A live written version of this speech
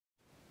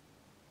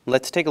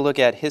Let's take a look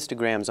at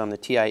histograms on the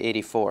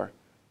TI-84.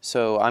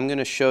 So I'm going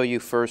to show you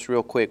first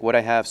real quick what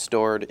I have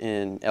stored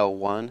in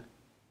L1.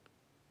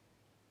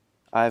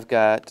 I've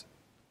got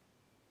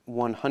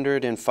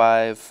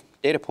 105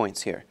 data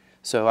points here.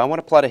 So I want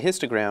to plot a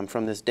histogram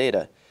from this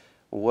data.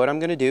 What I'm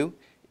going to do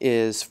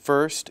is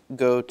first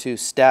go to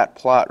stat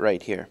plot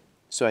right here.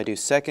 So I do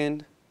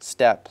second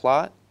stat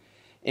plot,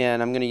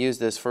 and I'm going to use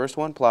this first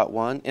one, plot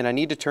 1, and I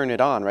need to turn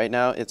it on. Right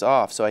now it's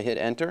off, so I hit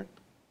enter.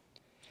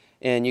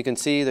 And you can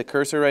see the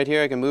cursor right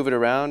here. I can move it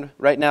around.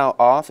 Right now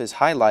off is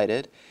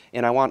highlighted,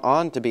 and I want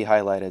on to be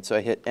highlighted. So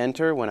I hit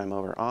enter when I'm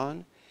over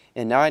on.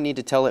 And now I need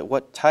to tell it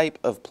what type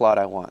of plot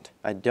I want.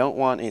 I don't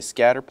want a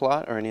scatter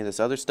plot or any of this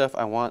other stuff.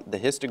 I want the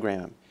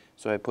histogram.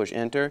 So I push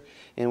enter,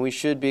 and we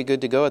should be good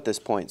to go at this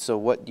point. So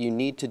what you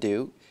need to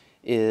do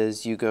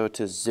is you go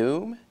to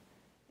zoom,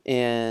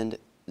 and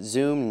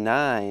zoom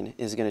 9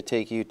 is going to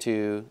take you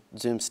to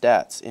zoom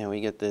stats, and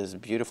we get this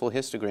beautiful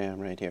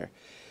histogram right here.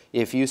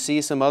 If you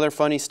see some other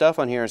funny stuff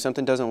on here or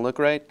something doesn't look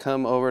right,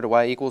 come over to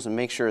y equals and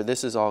make sure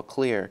this is all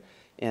clear.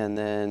 And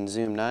then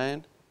zoom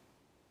 9,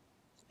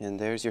 and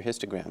there's your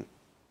histogram.